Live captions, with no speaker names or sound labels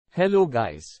Hello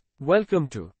guys. Welcome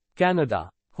to Canada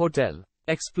Hotel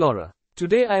Explorer.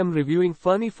 Today I am reviewing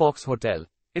Fernie Fox Hotel.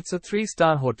 It's a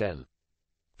 3-star hotel.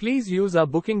 Please use our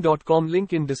booking.com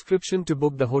link in description to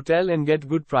book the hotel and get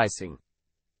good pricing.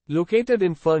 Located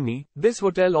in Fernie, this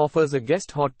hotel offers a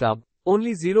guest hot tub,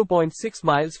 only 0.6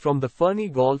 miles from the Fernie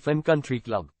Golf and Country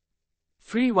Club.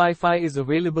 Free Wi-Fi is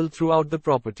available throughout the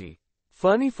property.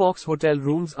 Fernie Fox Hotel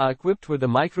rooms are equipped with a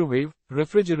microwave,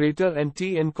 refrigerator and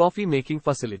tea and coffee making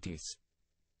facilities.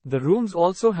 The rooms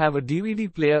also have a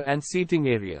DVD player and seating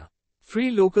area. Free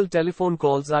local telephone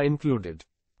calls are included.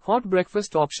 Hot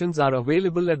breakfast options are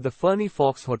available at the Fernie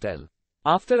Fox Hotel.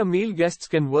 After a meal, guests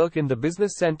can work in the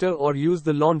business center or use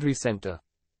the laundry center.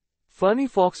 Fernie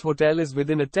Fox Hotel is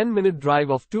within a 10-minute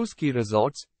drive of two ski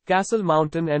resorts, Castle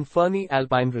Mountain and Fernie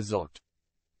Alpine Resort.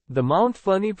 The Mount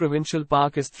Fernie Provincial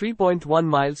Park is 3.1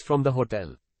 miles from the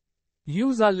hotel.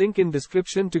 Use our link in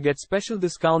description to get special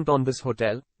discount on this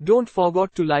hotel. Don't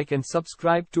forget to like and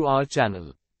subscribe to our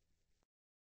channel.